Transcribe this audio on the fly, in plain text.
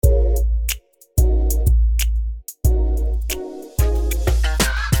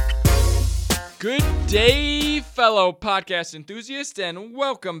day, fellow podcast enthusiasts, and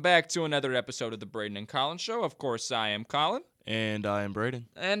welcome back to another episode of the Brayden and Colin Show. Of course, I am Colin. And I am Brayden.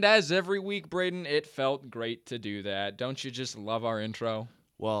 And as every week, Brayden, it felt great to do that. Don't you just love our intro?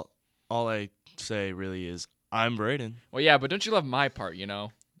 Well, all I say really is, I'm Brayden. Well, yeah, but don't you love my part, you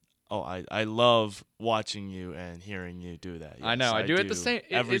know? Oh, I love watching you and hearing you do that. Yes, I know. I do it the same.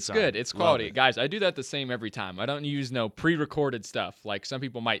 It's time. good. It's quality. Guys, I do that the same every time. I don't use no pre-recorded stuff like some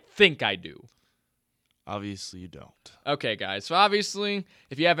people might think I do. Obviously, you don't. Okay, guys. So obviously,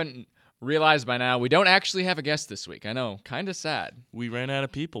 if you haven't realized by now, we don't actually have a guest this week. I know. Kind of sad. We ran out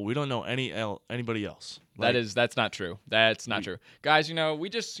of people. We don't know anybody else. That's not true. That's not true. Guys, we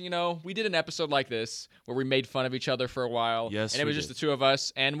did an episode like this where we made fun of each other for a while. Yes, and it was just the two of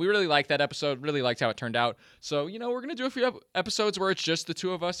us, and we really liked that episode, really liked how it turned out. So, we're going to do a few episodes where it's just the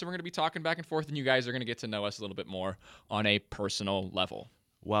two of us, and we're going to be talking back and forth, and you guys are going to get to know us a little bit more on a personal level.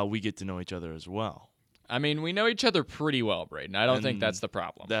 While we get to know each other as well. I mean, we know each other pretty well, Brayden. I don't think that's the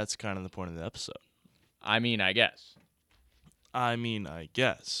problem. That's kind of the point of the episode. I mean, I guess.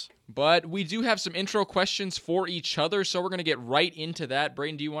 But we do have some intro questions for each other, so we're going to get right into that.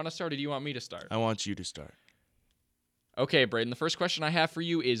 Brayden, do you want to start or do you want me to start? I want you to start. Okay, Brayden, the first question I have for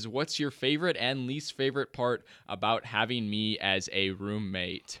you is, what's your favorite and least favorite part about having me as a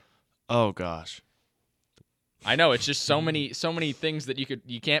roommate? Oh, gosh. I know, it's just so many things that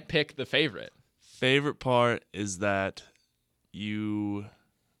you can't pick the favorite. Favorite part is that I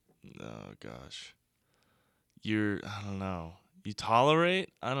don't know. You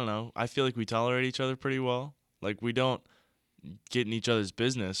tolerate? I don't know. I feel like we tolerate each other pretty well. Like, we don't get in each other's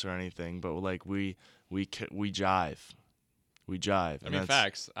business or anything, but like we jive. We jive. I mean,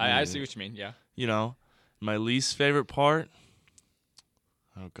 facts. I see what you mean, yeah. My least favorite part?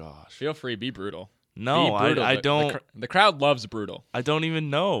 Oh, gosh. Feel free, be brutal. No, be brutal. I don't. The crowd loves brutal. I don't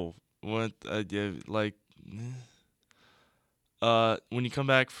even know what, when you come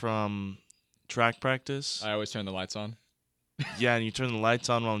back from track practice. I always turn the lights on. Yeah, and you turn the lights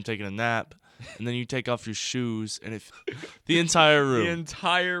on while I'm taking a nap, and then you take off your shoes, and the entire room. The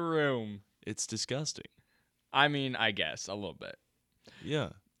entire room. It's disgusting. I mean, I guess, a little bit. Yeah.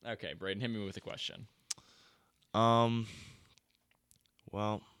 Okay, Brayden, hit me with a question. Well,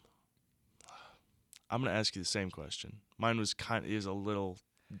 I'm going to ask you the same question. Mine is a little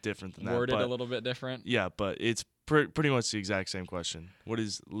different than that. Worded a little bit different? Yeah, but it's pretty much the exact same question. What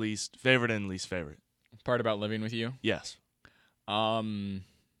is least favorite and least favorite? Part about living with you? Yes. I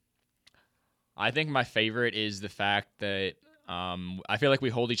think my favorite is the fact that I feel like we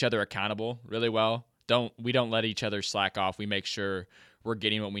hold each other accountable really well. We don't let each other slack off. We make sure we're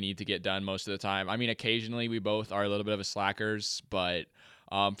getting what we need to get done most of the time. I mean, occasionally we both are a little bit of a slackers, but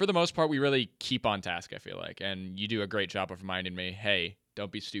for the most part, we really keep on task, I feel like. And you do a great job of reminding me, hey, don't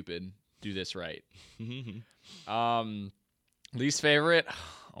be stupid. Do this right. Least favorite?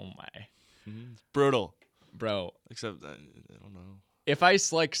 Oh, my. Brutal. Bro. Except, I don't know. If I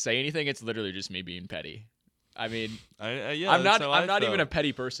say anything, it's literally just me being petty. I mean, I'm not even a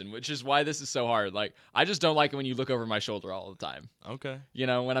petty person, which is why this is so hard. Like, I just don't like it when you look over my shoulder all the time. Okay.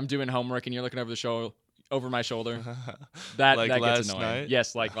 When I'm doing homework and you're looking over my shoulder, that gets annoying. Night?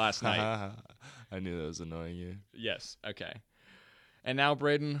 Yes, like last night. I knew that was annoying you. Yes. Okay. And now,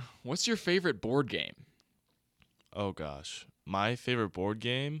 Brayden, what's your favorite board game? Oh gosh, my favorite board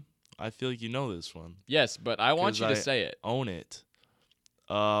game. I feel like you know this one. Yes, but I want you to say it. Own it.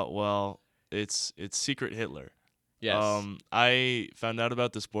 Well, it's Secret Hitler. Yes. I found out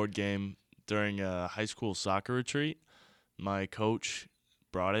about this board game during a high school soccer retreat. My coach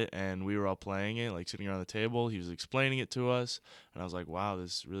brought it, and we were all playing it, like sitting around the table. He was explaining it to us, and I was like, wow,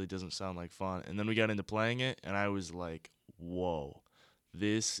 this really doesn't sound like fun. And then we got into playing it, and I was like, whoa,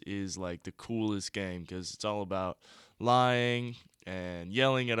 this is like the coolest game because it's all about lying and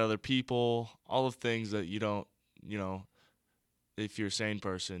yelling at other people, all of things that you don't, if you're a sane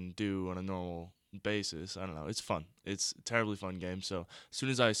person, do on a normal basis. I don't know. It's fun. It's a terribly fun game. So as soon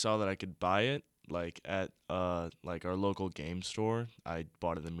as I saw that I could buy it, like at our local game store, I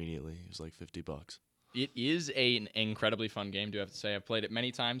bought it immediately. It was like $50. It is an incredibly fun game, do I have to say. I've played it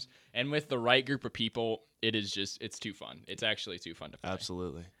many times, and with the right group of people, it's too fun. It's actually too fun to play.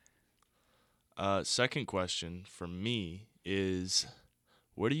 Absolutely. Second question for me is,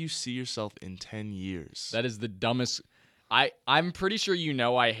 where do you see yourself in 10 years? That is the dumbest. I'm pretty sure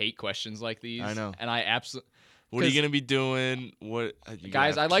I hate questions like these. I know. And I absolutely. What are you going to be doing?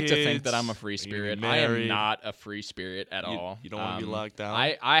 Guys, I like to think kids? that I'm a free spirit. I am not a free spirit at all. You don't want to be locked down?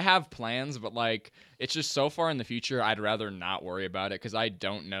 I have plans, but it's just so far in the future, I'd rather not worry about it because I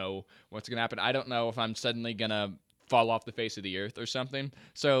don't know what's going to happen. I don't know if I'm suddenly going to fall off the face of the earth or something.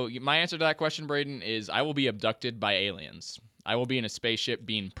 So my answer to that question, Brayden, is I will be abducted by aliens. I will be in a spaceship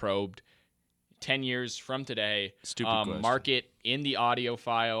being probed 10 years from today. Stupid question. Mark it in the audio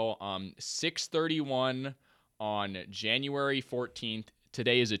file. 6:31 on January 14th.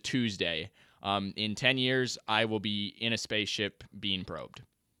 Today is a Tuesday. In 10 years, I will be in a spaceship being probed.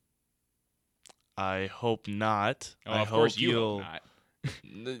 I hope not. Oh, I of hope course you you'll. hope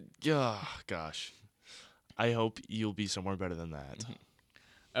not. Gosh. I hope you'll be somewhere better than that.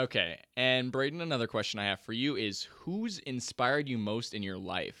 Okay, and Brayden, another question I have for you is, who's inspired you most in your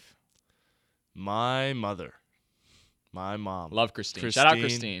life? My mother. My mom. Love Christine. Shout out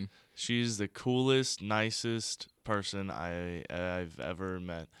Christine. She's the coolest, nicest person I've ever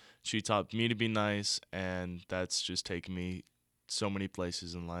met. She taught me to be nice, and that's just taken me so many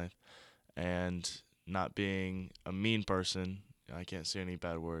places in life. And not being a mean person, I can't say any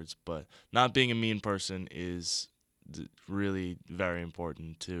bad words, but not being a mean person is really very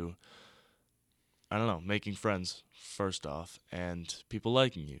important to, I don't know, making friends, first off, and people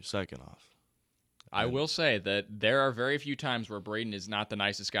liking you, second off. I will say that there are very few times where Brayden is not the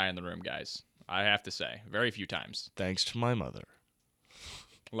nicest guy in the room, guys. I have to say. Very few times. Thanks to my mother.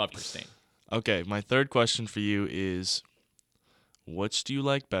 Love Christine. Okay, my third question for you is, which do you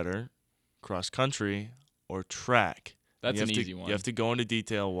like better, cross country or track? That's an easy one. You have to go into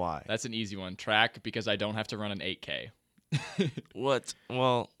detail why. That's an easy one. Track, because I don't have to run an 8K. What?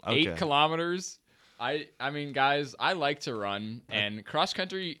 Well, okay. 8 kilometers? I mean, guys, I like to run, and cross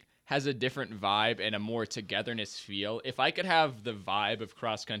country has a different vibe and a more togetherness feel. If I could have the vibe of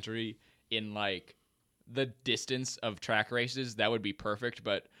cross country in like the distance of track races, that would be perfect.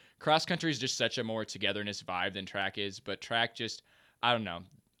 But cross country is just such a more togetherness vibe than track is. But track just, I don't know.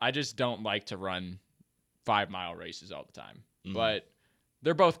 I just don't like to run 5-mile races all the time. But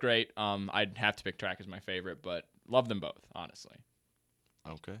they're both great. I'd have to pick track as my favorite, but love them both, honestly.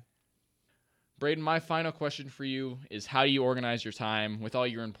 Okay. Brayden, my final question for you is, how do you organize your time with all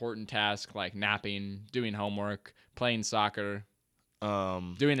your important tasks like napping, doing homework, playing soccer,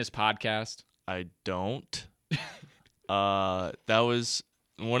 doing this podcast? I don't. That was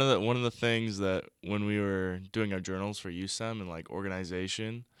one of the things that when we were doing our journals for USEM and like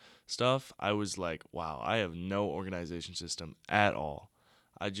organization stuff, I was like, wow, I have no organization system at all.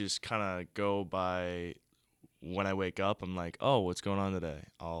 I just kind of go by when I wake up. I'm like, oh, what's going on today?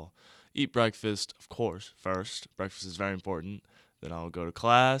 I'll eat breakfast, of course, first. Breakfast is very important. Then I'll go to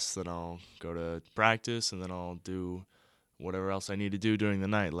class. Then I'll go to practice. And then I'll do whatever else I need to do during the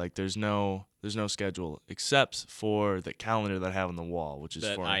night. Like, there's no schedule except for the calendar that I have on the wall, which is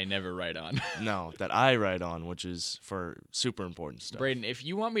that I never write on. No, that I write on, which is for super important stuff. Brayden, if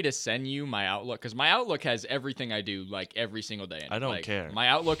you want me to send you my Outlook, because my Outlook has everything I do like every single day. I don't care. My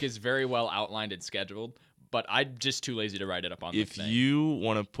Outlook is very well outlined and scheduled, but I'm just too lazy to write it up on the thing. If you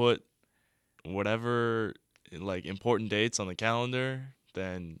want to put whatever like important dates on the calendar,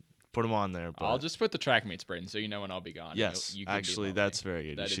 then put them on there. But I'll just put the track meets, Brayden, so you know when I'll be gone. Yes, you can actually, that's very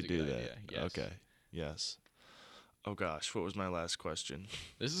good. That you should do that. Idea. Yes. Okay. Yes. Oh gosh, what was my last question?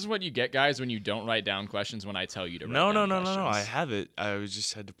 This is what you get, guys, when you don't write down questions when I tell you to write No. down questions. I have it. I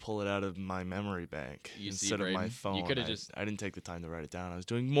just had to pull it out of my memory bank instead of my phone. You could have I didn't take the time to write it down. I was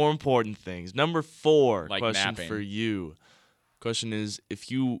doing more important things. Number 4 like question napping. for you. Question is, if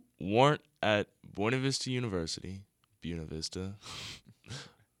you weren't at Buena Vista University, Buena Vista,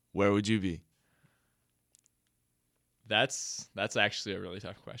 where would you be? That's actually a really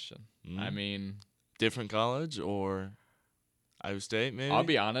tough question. I mean, different college or Iowa State, maybe? I'll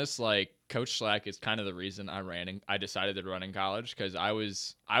be honest, like Coach Slack is kind of the reason I decided to run in college, because I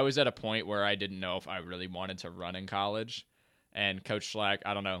was at a point where I didn't know if I really wanted to run in college. And Coach Slack,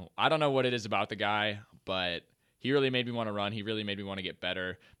 I don't know what it is about the guy, but he really made me want to run. He really made me want to get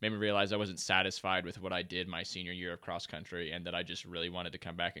better. Made me realize I wasn't satisfied with what I did my senior year of cross country, and that I just really wanted to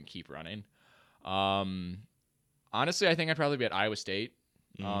come back and keep running. Honestly, I think I'd probably be at Iowa State.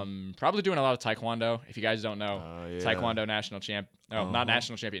 Probably doing a lot of taekwondo. If you guys don't know, taekwondo national champ. No, not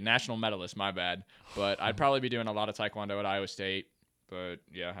national champion, national medalist. My bad. But I'd probably be doing a lot of taekwondo at Iowa State. But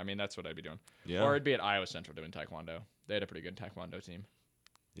yeah, I mean that's what I'd be doing. Yeah. Or I'd be at Iowa Central doing taekwondo. They had a pretty good taekwondo team.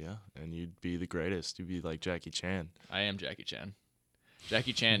 Yeah, and you'd be the greatest. You'd be like Jackie Chan. I am Jackie Chan.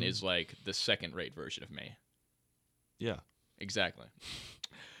 Jackie Chan is like the second-rate version of me. Yeah. Exactly.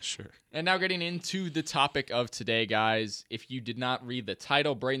 Sure. And now getting into the topic of today, guys. If you did not read the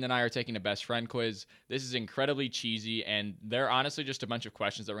title, Brayden and I are taking a best friend quiz. This is incredibly cheesy, and they're honestly just a bunch of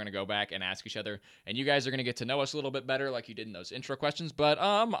questions that we're going to go back and ask each other. And you guys are going to get to know us a little bit better like you did in those intro questions. But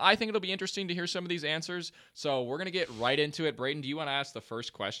I think it'll be interesting to hear some of these answers. So we're going to get right into it. Brayden, do you want to ask the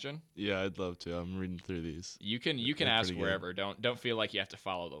first question? Yeah, I'd love to. I'm reading through these. You can ask wherever. Don't feel like you have to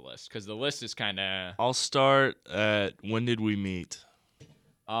follow the list because the list is kind of... I'll start at when did we meet?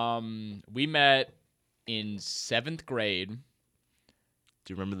 We met in 7th grade. Do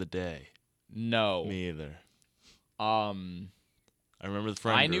you remember the day? No. Me either. I I remember the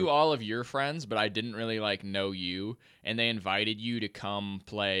friend group. knew all of your friends, but I didn't really know you. And they invited you to come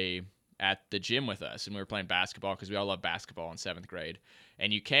play at the gym with us, and we were playing basketball because we all love basketball in 7th grade.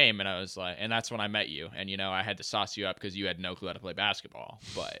 And you came, and I was like, and that's when I met you. And I had to sauce you up because you had no clue how to play basketball.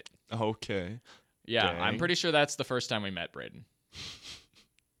 But Okay. yeah, Dang. I'm pretty sure that's the first time we met, Brayden.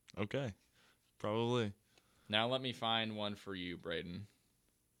 Okay. Probably. Now let me find one for you, Brayden.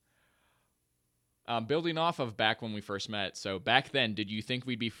 Building off of back when we first met, so back then, did you think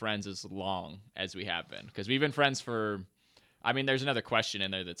we'd be friends as long as we have been? Because we've been friends for, there's another question in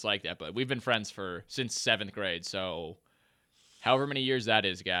there that's like that, but we've been friends since 7th grade, so however many years that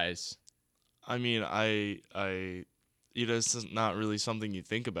is, guys. It's not really something you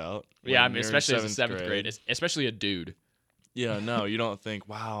think about. Yeah, when you're in especially as a 7th grade, especially a dude. Yeah, no, you don't think,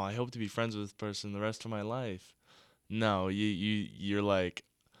 wow, I hope to be friends with this person the rest of my life. No, you're like,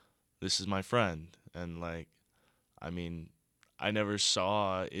 this is my friend. And I never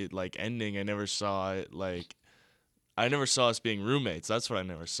saw it ending. I never saw it I never saw us being roommates. That's what I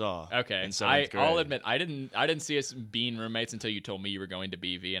never saw. Okay. In 7th grade. I'll admit I didn't see us being roommates until you told me you were going to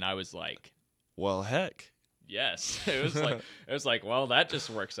BV, and I was like, well, heck. yes. It was like, well, that just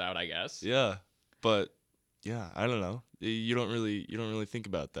works out, I guess. Yeah. But yeah, I don't know. You don't really think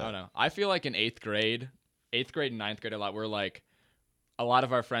about that. I don't know. I feel like in 8th grade and 9th grade a lot, we're like, a lot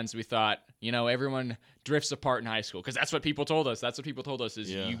of our friends, we thought, everyone drifts apart in high school because that's what people told us. That's what people told us is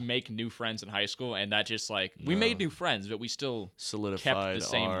you make new friends in high school, and that just we made new friends, but we still kept the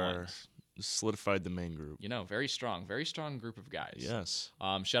same ones. Solidified the main group. Very strong group of guys. Yes.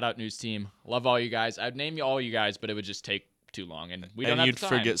 Shout out news team. Love all you guys. I'd name you all you guys, but it would just take too long, and we don't have the time.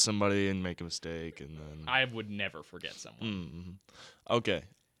 And you'd forget somebody and make a mistake, and then I would never forget someone. Mm-hmm. Okay.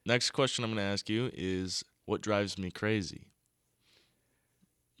 Next question I'm going to ask you is, what drives me crazy?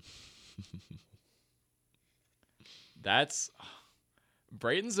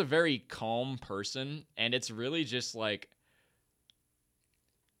 Brayden's a very calm person, and it's really just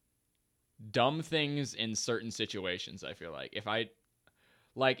dumb things in certain situations. I feel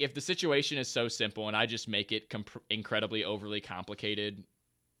like if the situation is so simple and I just make it incredibly overly complicated,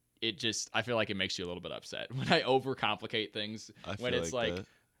 I feel like it makes you a little bit upset when I overcomplicate things. When it's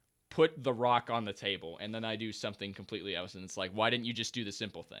put the rock on the table, and then I do something completely else, and it's like, why didn't you just do the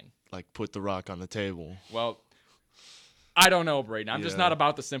simple thing? Like put the rock on the table. Well, I don't know, Brayden. I'm just not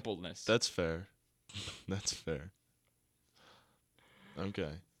about the simpleness. That's fair. That's fair. Okay.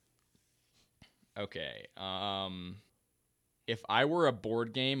 Okay. If I were a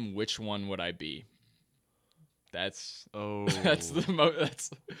board game, which one would I be? That's that's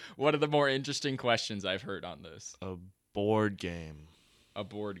one of the more interesting questions I've heard on this. A board game. A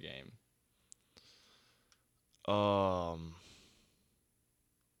board game.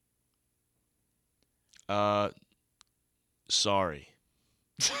 Sorry.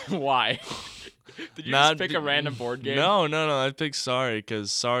 Why? Did you just pick a random board game? No. I'd pick Sorry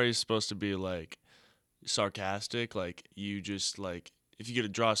because Sorry is supposed to be sarcastic. You just if you get a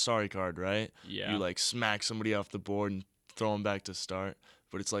draw Sorry card, right? Yeah. You smack somebody off the board and throw them back to start.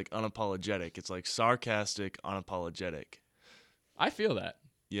 But it's unapologetic. It's sarcastic, unapologetic. I feel that.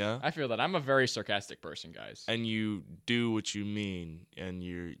 Yeah? I feel that. I'm a very sarcastic person, guys. And you do what you mean, and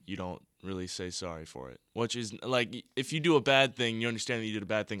you don't really say sorry for it. Which is, if you do a bad thing, you understand that you did a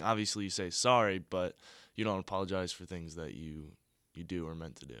bad thing, obviously you say sorry, but you don't apologize for things that you do or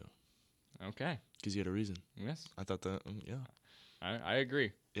meant to do. Okay. Because you had a reason. Yes. I thought that, yeah. I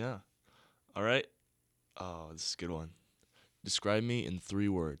agree. Yeah. All right. Oh, this is a good one. Describe me in 3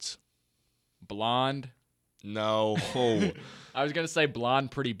 words. Blonde. No. I was gonna say blonde,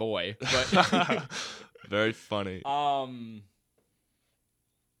 pretty boy, but very funny.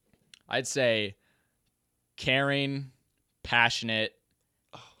 I'd say caring, passionate,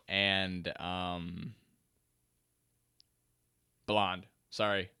 and blonde.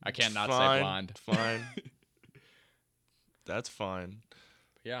 Sorry, I cannot say blonde. Fine. That's fine.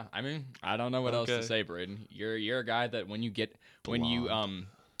 Yeah, I don't know what else to say, Brayden. You're a guy that when you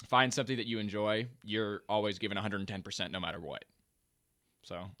find something that you enjoy, you're always giving 110% no matter what.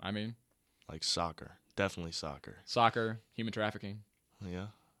 So, I mean, Like soccer. Definitely soccer. soccer, human trafficking. Yeah.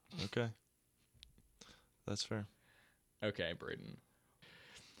 Okay. That's fair. Okay, Brayden.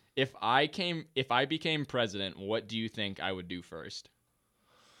 If I became president, what do you think I would do first?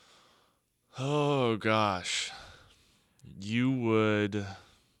 Oh gosh. You would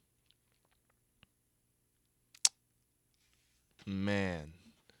man.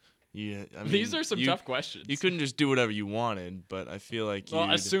 Yeah, I mean, These are some tough questions. You couldn't just do whatever you wanted, but I feel like you.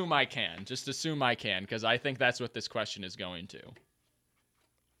 Well, assume I can. Just assume I can, because I think that's what this question is going to.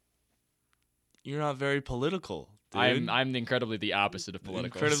 You're not very political, dude. I'm incredibly the opposite of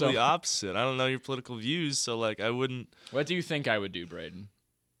political. Incredibly so opposite. I don't know your political views, so like I wouldn't what do you think I would do, Brayden?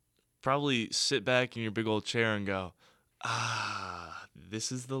 probably sit back in your big old chair and go,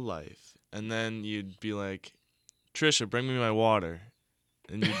 this is the life. And then you'd be like, Trisha, bring me my water.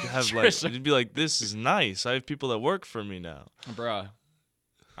 And you'd have you'd be like, this is nice. I have people that work for me now. Bruh.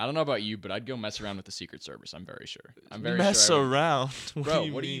 I don't know about you, but I'd go mess around with the Secret Service. I'm very sure. Mess around. Bro,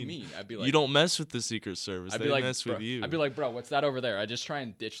 what do you mean? I'd be like, you don't mess with the Secret Service. They mess with you. I'd be like, bro, what's that over there? I just try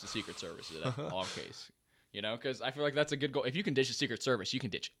and ditch the Secret Service in all case. You know, because I feel like that's a good goal. If you can ditch the Secret Service, you can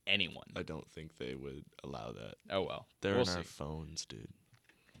ditch anyone. I don't think they would allow that. Oh, well. They're we'll in our see. phones, dude.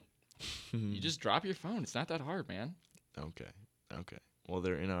 You just drop your phone. It's not that hard, man. Okay. Well,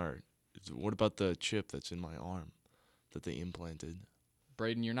 they're in our... What about the chip that's in my arm that they implanted?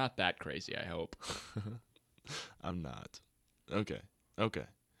 Brayden, you're not that crazy, I hope. I'm not. Okay.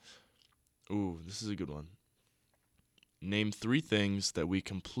 Ooh, this is a good one. Name 3 things that we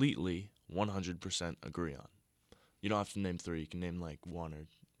completely 100% agree on. You don't have to name 3. You can name like 1 or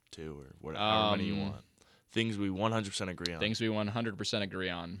 2 or whatever, however many you want. Things we 100% agree on. Things we 100% agree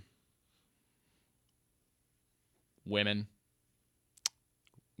on. Women.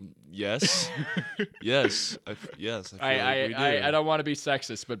 Yes. yes. I don't want to be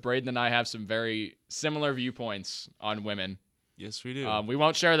sexist, but Brayden and I have some very similar viewpoints on women. Yes, we do. We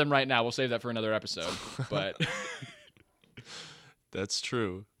won't share them right now. We'll save that for another episode. But that's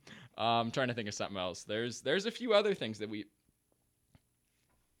true. I'm trying to think of something else. There's a few other things that we're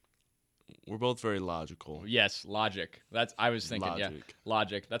both very logical. Yes, logic. I was thinking, logic. yeah,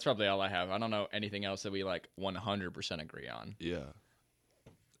 logic. That's probably all I have. I don't know anything else that we like 100% agree on. Yeah.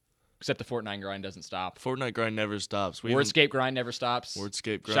 Except the Fortnite grind doesn't stop. Fortnite grind never stops. Wordscape grind never stops.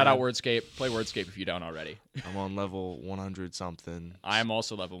 Wordscape grind. Shout out Wordscape. Play Wordscape if you don't already. I'm on level 100 something. I am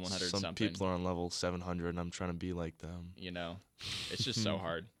also level 100 something. Some people are on level 700, and I'm trying to be like them. You know, it's just so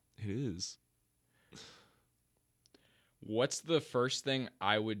hard. It is. What's the first thing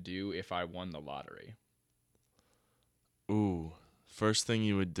I would do if I won the lottery? Ooh, first thing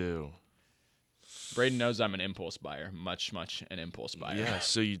you would do. Brayden knows I'm an impulse buyer. Much an impulse buyer. Yeah,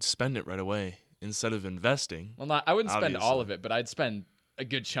 so you'd spend it right away instead of investing. Well, I wouldn't spend all obviously. of it, but I'd spend a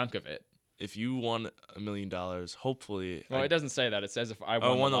good chunk of it. If you won $1 million, hopefully... Well, it doesn't say that. It says if I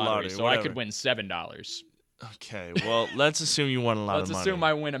won the lottery, so whatever. I could win $7. Okay, well, let's assume you won a lot of money. Let's assume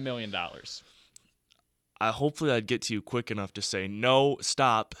I win $1 million. Hopefully I'd get to you quick enough to say, no,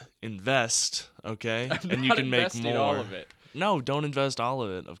 stop, invest, okay? I'm you not can make investing more. all of it. No, don't invest all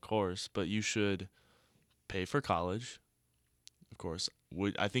of it, of course, but you should pay for college, of course.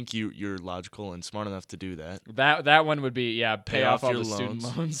 I think you're logical and smart enough to do that. That one would be, pay off all your the student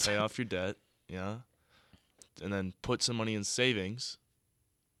loans. Pay off your debt, yeah. And then put some money in savings,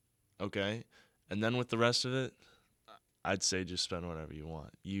 okay? And then with the rest of it, I'd say just spend whatever you want.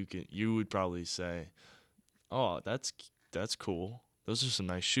 You would probably say, oh, that's cool. Those are some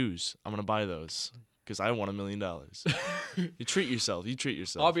nice shoes. I'm going to buy those because I won $1 million. You treat yourself.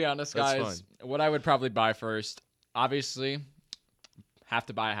 I'll be honest, That's guys. What I would probably buy first, obviously, have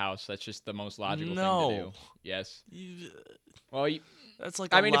to buy a house. That's just the most logical thing to do. Yes. Well, that's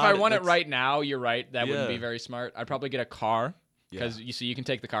like if I want it right now, you're right. That wouldn't be Yeah. very smart. I'd probably get a car because Yeah. you can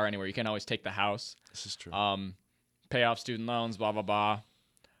take the car anywhere. You can always take the house. This is true. Pay off student loans, blah, blah, blah.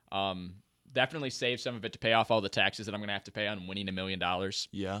 Definitely save some of it to pay off all the taxes that I'm going to have to pay on winning $1 million.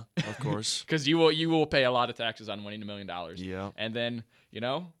 Yeah, of course. Because you will pay a lot of taxes on winning $1 million. Yeah. And then,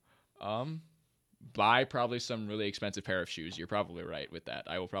 buy probably some really expensive pair of shoes. You're probably right with that.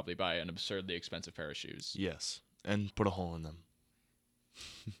 I will probably buy an absurdly expensive pair of shoes. Yes, and put a hole in them.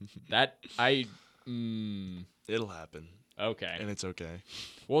 It'll happen. Okay. And it's okay.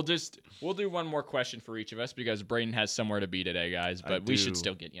 We'll do one more question for each of us because Brayden has somewhere to be today, guys. But we should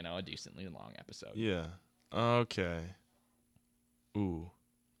still get, a decently long episode. Yeah. Okay. Ooh.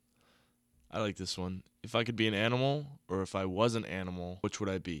 I like this one. If I could be an animal or if I was an animal, which would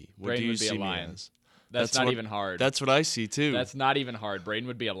I be? What Brayden do you would be see a lion. me as? That's not even hard. That's what I see too. That's not even hard. Brayden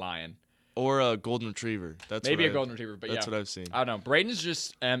would be a lion. Or a golden retriever. Maybe a golden retriever, but that's what I've seen. I don't know. Brayden's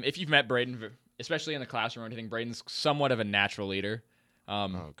just, if you've met Brayden, especially in the classroom or anything, Brayden's somewhat of a natural leader.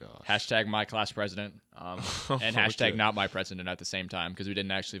 Oh gosh. Hashtag my class president. And hashtag not my president at the same time because we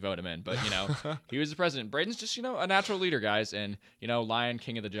didn't actually vote him in. But, he was the president. Brayden's just, a natural leader, guys. And, lion,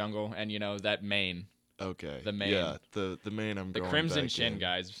 king of the jungle. And, that mane. Okay. The mane. Yeah, the mane I'm going The crimson back chin, in.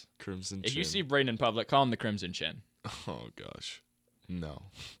 guys. Crimson If chin. you see Brayden in public, call him the crimson chin. Oh gosh. No.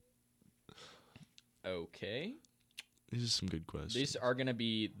 Okay. These are some good questions. These are going to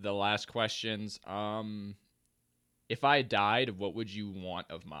be the last questions. If I died, what would you want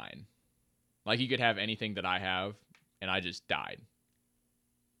of mine? Like you could have anything that I have, and I just died.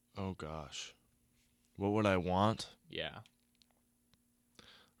 Oh gosh. What would I want? Yeah.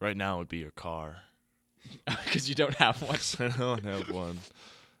 Right now it would be your car. Because you don't have one. I don't have one.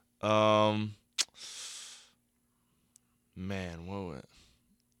 Man, what would...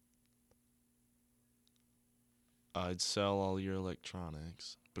 I'd sell all your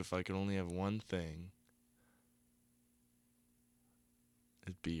electronics, but if I could only have one thing,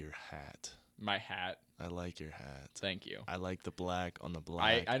 it'd be your hat. My hat. I like your hat. Thank you. I like the black on the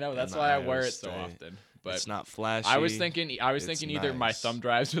black. I know, that's and why the I wear Iowa it so State. often. But it's not flashy. I was thinking either my nice. thumb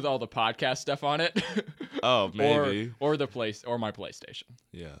drives with all the podcast stuff on it. Oh, maybe. or my PlayStation.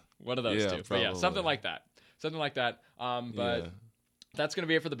 Yeah. One of those Yeah, two. But yeah, something probably. like that. Something like that. But Yeah. that's going to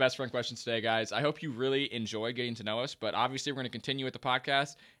be it for the best friend questions today, guys. I hope you really enjoyed getting to know us, but obviously we're going to continue with the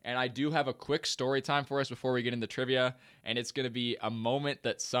podcast, and I do have a quick story time for us before we get into trivia, and it's going to be a moment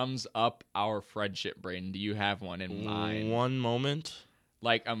that sums up our friendship, Brayden. Do you have one in mind? One moment.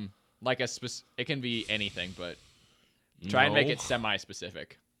 Like it can be anything, but try and make No. it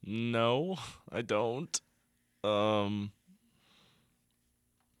semi-specific. No, I don't. I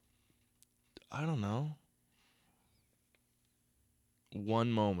don't know.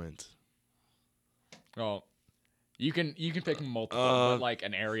 One moment. Well, you can pick multiple, but like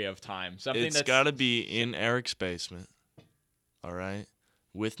an area of time. Something It's that's got to be in Eric's basement. All right?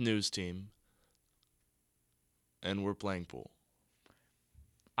 With news team. And we're playing pool.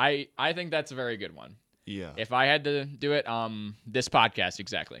 I think that's a very good one. Yeah. If I had to do it, this podcast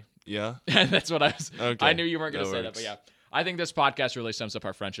exactly. Yeah? That's what I was. Okay. I knew you weren't going to That say that, but yeah, I think this podcast really sums up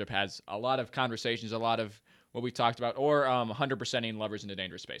our friendship. Has a lot of conversations, a lot of what we talked about, or 100%ing lovers in a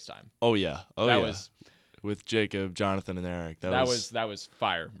dangerous space time. Oh, yeah. Oh, that yeah. was with Jacob, Jonathan, and Eric. that was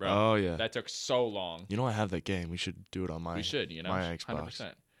fire, bro. Oh, yeah. That took so long. You know, I have that game. We should do it on my We should, my Xbox.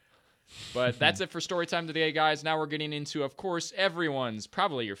 100%. But that's it for story time today, guys. Now we're getting into, of course, everyone's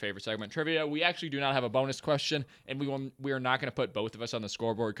probably your favorite segment, trivia. We actually do not have a bonus question, and we are not going to put both of us on the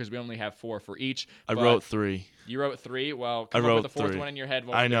scoreboard because we only have 4 for each. I But wrote 3. You wrote 3. Well, I come up wrote with a 4th 3. one in your head.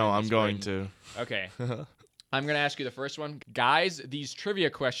 I know. I'm going to. Okay. I'm going to ask you the first one. Guys, these trivia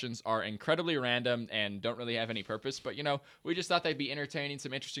questions are incredibly random and don't really have any purpose, but, we just thought they'd be entertaining,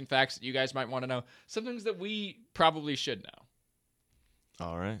 some interesting facts that you guys might want to know, some things that we probably should know.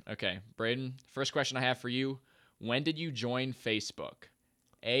 All right. Okay, Brayden, first question I have for you. When did you join Facebook?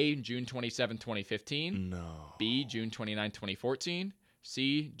 A, June 27, 2015. No. B, June 29, 2014.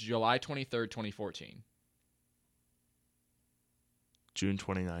 C, July 23rd, 2014. June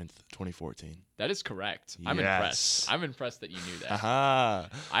 29th, 2014. That is correct. I'm Yes. impressed. I'm impressed that you knew that. Aha.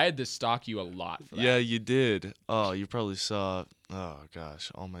 I had to stalk you a lot for that. Yeah, you did. Oh, you probably saw, oh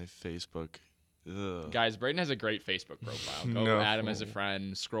gosh, all my Facebook. Ugh. Guys, Brayden has a great Facebook profile. Go No. add him as a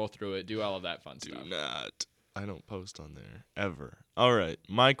friend, scroll through it, do all of that fun Do stuff. not. I don't post on there ever. All right.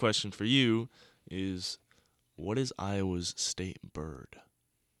 My question for you is, what is Iowa's state bird?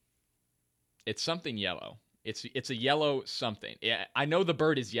 It's something yellow. It's a yellow something. Yeah, I know the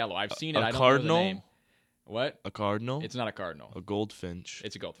bird is yellow. I've seen it. A I don't cardinal? know the name. What? A cardinal? It's not a cardinal. A goldfinch?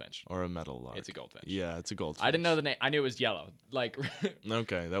 It's a goldfinch. Or a meadowlark? It's a goldfinch. Yeah, it's a goldfinch. I didn't know the name. I knew it was yellow. Like,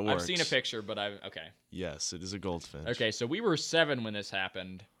 Okay, that works. I've seen a picture, but okay. Yes, it is a goldfinch. Okay, so we were 7 when this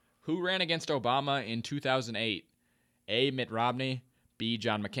happened. Who ran against Obama in 2008? A, Mitt Romney. B,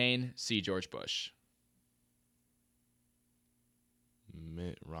 John McCain. C, George Bush.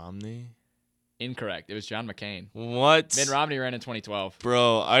 Mitt Romney? Incorrect. It was John McCain. What? Mitt Romney ran in 2012.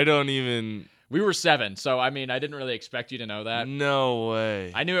 Bro, I don't even... We were 7, so I mean, I didn't really expect you to know that. No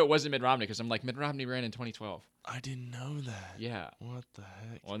way. I knew it wasn't Mitt Romney because I'm like, Mitt Romney ran in 2012. I didn't know that. Yeah. What the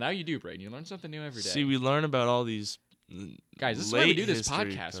heck? Well, now you do, Brayden. You learn something new every day. See, we learn about all these Guys, this is why we late do this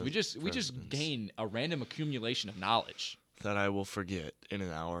history podcast. We just presidents gain a random accumulation of knowledge. that I will forget in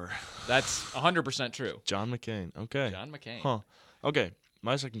an hour. That's 100% true. John McCain. Okay. John McCain. Huh. Okay.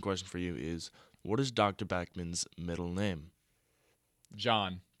 My second question for you is, what is Dr. Backman's middle name?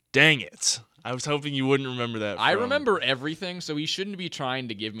 John. Dang it. I was hoping you wouldn't remember that. I remember everything, so he shouldn't be trying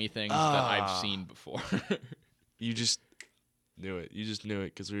to give me things that I've seen before. You just knew it. You just knew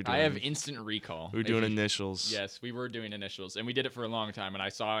it because we were doing. I have instant recall. We were doing initials. Yes, we were doing initials, and we did it for a long time, and I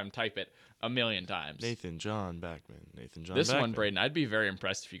saw him type it a million times. Nathan John Backman. This one, Brayden, I'd be very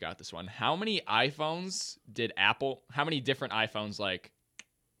impressed if you got this one. How many iPhones did Apple, how many different iPhones, like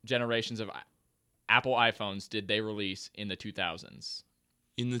generations of Apple iPhones, did they release in the 2000s?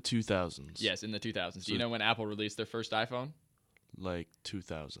 In the 2000s? Yes, in the 2000s. Do you know when Apple released their first iPhone? Like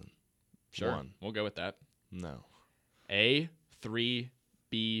 2000. Sure. We'll go with that. No. A, 3,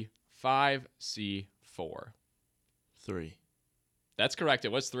 B, 5, C, 4. 3. That's correct.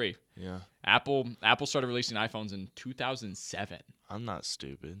 It was 3. Yeah. Apple started releasing iPhones in 2007. I'm not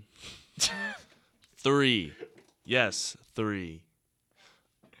stupid. 3. Yes, 3.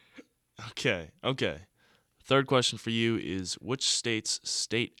 Okay. Third question for you is, which state's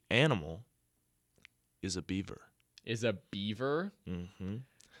state animal is a beaver? Is a beaver? Mm-hmm.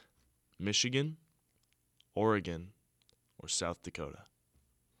 Michigan, Oregon, or South Dakota?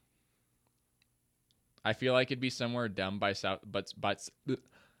 I feel like it'd be somewhere dumb by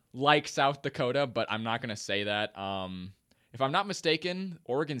like South Dakota, but I'm not gonna say that. If I'm not mistaken,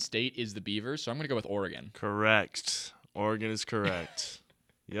 Oregon State is the Beavers, so I'm gonna go with Oregon. Correct. Oregon is correct.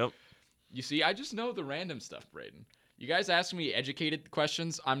 Yep. You see, I just know the random stuff, Brayden. You guys ask me educated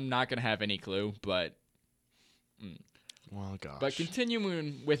questions, I'm not gonna have any clue, but. Well, gosh. But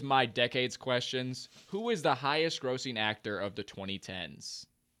continuing with my decades questions, who is the highest grossing actor of the 2010s?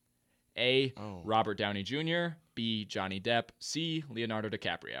 A. Robert Downey Jr., B. Johnny Depp, C. Leonardo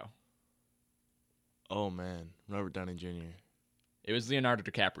DiCaprio. Oh, man. Robert Downey Jr. It was Leonardo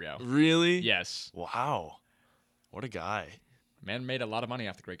DiCaprio. Really? Yes. Wow. What a guy. Man made a lot of money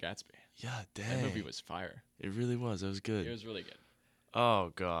off The Great Gatsby. Yeah, dang. That movie was fire. It really was. It was good. It was really good.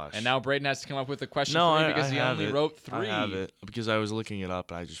 Oh, gosh. And now Brayden has to come up with a question for me because he only wrote 3. I have it because I was looking it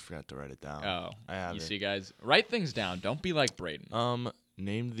up and I just forgot to write it down. Oh. I have it. You see, guys, write things down. Don't be like Brayden.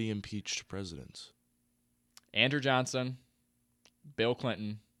 Name the impeached presidents. Andrew Johnson, Bill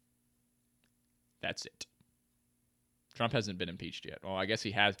Clinton. That's it. Trump hasn't been impeached yet. Well, I guess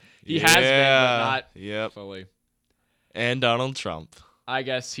he has. He has been, but not fully. And Donald Trump. I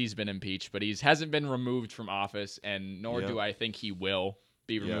guess he's been impeached, but he hasn't been removed from office, and nor do I think he will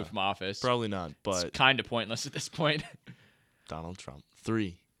be removed from office. Probably not, but it's kind of pointless at this point. Donald Trump.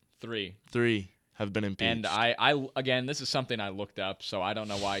 3 have been impeached. And I again, this is something I looked up, so I don't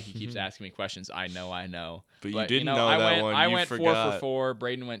know why he keeps asking me questions. I know. But you didn't know that one. I You went forgot. 4 for 4.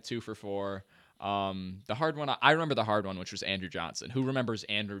 Brayden went 2 for 4. The hard one, I remember the hard one, which was Andrew Johnson. Who remembers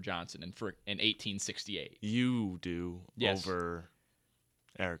Andrew Johnson in 1868? You do. Yes. Over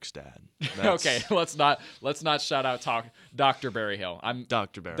Eric's dad. Okay, let's not shout out Dr. Berryhill. I'm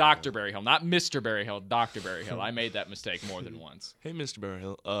Dr. Berryhill. Dr. Berryhill, not Mr. Berryhill. Dr. Berryhill. I made that mistake more than once. Hey, Mr.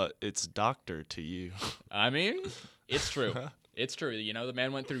 Berryhill. It's doctor to you. I mean, it's true. It's true. You know, the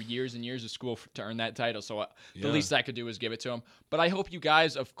man went through years and years of school to earn that title, so the least I could do was give it to him. But I hope you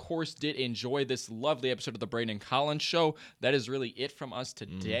guys, of course, did enjoy this lovely episode of the Brayden and Colin Show. That is really it from us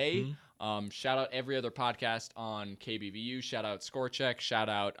today. Mm-hmm. Shout out every other podcast on KBVU. Shout out Score Check. Shout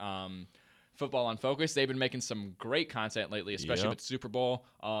out Football on Focus. They've been making some great content lately, especially with the Super Bowl.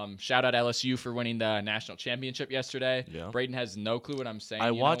 Shout out LSU for winning the national championship yesterday. Yeah. Brayden has no clue what I'm saying.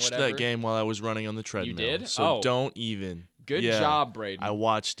 I watched that game while I was running on the treadmill. You did? So don't even. Good job, Brayden. I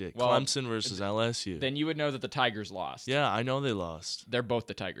watched it. Well, Clemson versus LSU. Then you would know that the Tigers lost. Yeah, I know they lost. They're both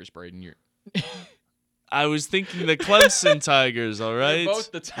the Tigers, Brayden. I was thinking the Clemson Tigers, all right? They're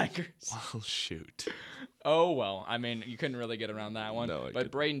both the Tigers. Well, shoot. Oh, well. I mean, you couldn't really get around that one. No,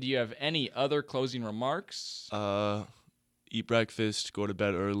 but Brayden, do you have any other closing remarks? Eat breakfast, go to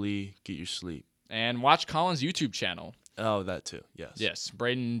bed early, get your sleep. And watch Colin's YouTube channel. Oh, that too, yes. Yes.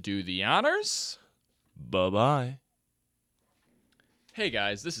 Brayden, do the honors. Bye-bye. Hey,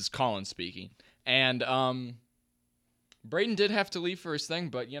 guys, this is Colin speaking. And Brayden did have to leave for his thing,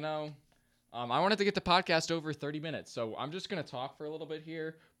 but, you know, I wanted to get the podcast over 30 minutes, so I'm just going to talk for a little bit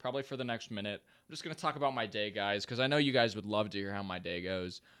here, probably for the next minute. I'm just going to talk about my day, guys, because I know you guys would love to hear how my day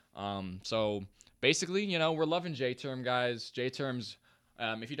goes. So basically, you know, we're loving J-Term, guys. J-Term's,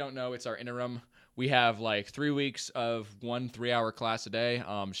 if you don't know, it's our interim. We have like 3 weeks of 1 3-hour class a day.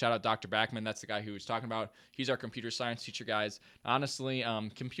 Shout out Dr. Backman. That's the guy who was talking about. He's our computer science teacher, guys. Honestly,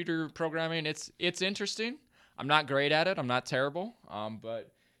 computer programming, it's interesting. I'm not great at it. I'm not terrible,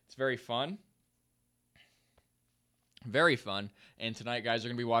 but it's very fun. Very fun. And tonight, guys, we're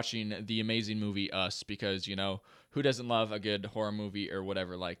going to be watching the amazing movie Us because, you know, who doesn't love a good horror movie or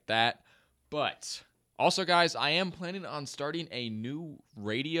whatever like that? But Also, guys, I am planning on starting a new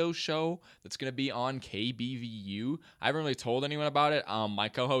radio show that's going to be on KBVU. I haven't really told anyone about it. My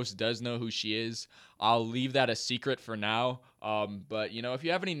co-host does know who she is. I'll leave that a secret for now. But, if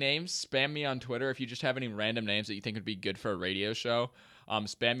you have any names, spam me on Twitter. If you just have any random names that you think would be good for a radio show,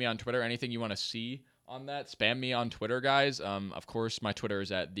 spam me on Twitter. Anything you want to see on that, spam me on Twitter, guys. Of course, my Twitter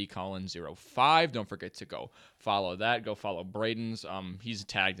is at thecolin05. Don't forget to go follow that. Go follow Brayden's. He's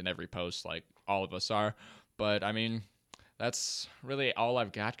tagged in every post, like all of us are. But that's really all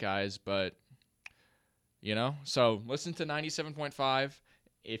I've got, guys. But so listen to 97.5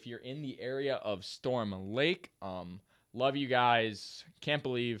 if you're in the area of Storm Lake. Love you guys. Can't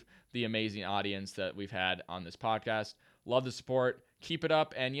believe the amazing audience that we've had on this podcast. Love the support. Keep it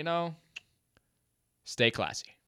up, and stay classy.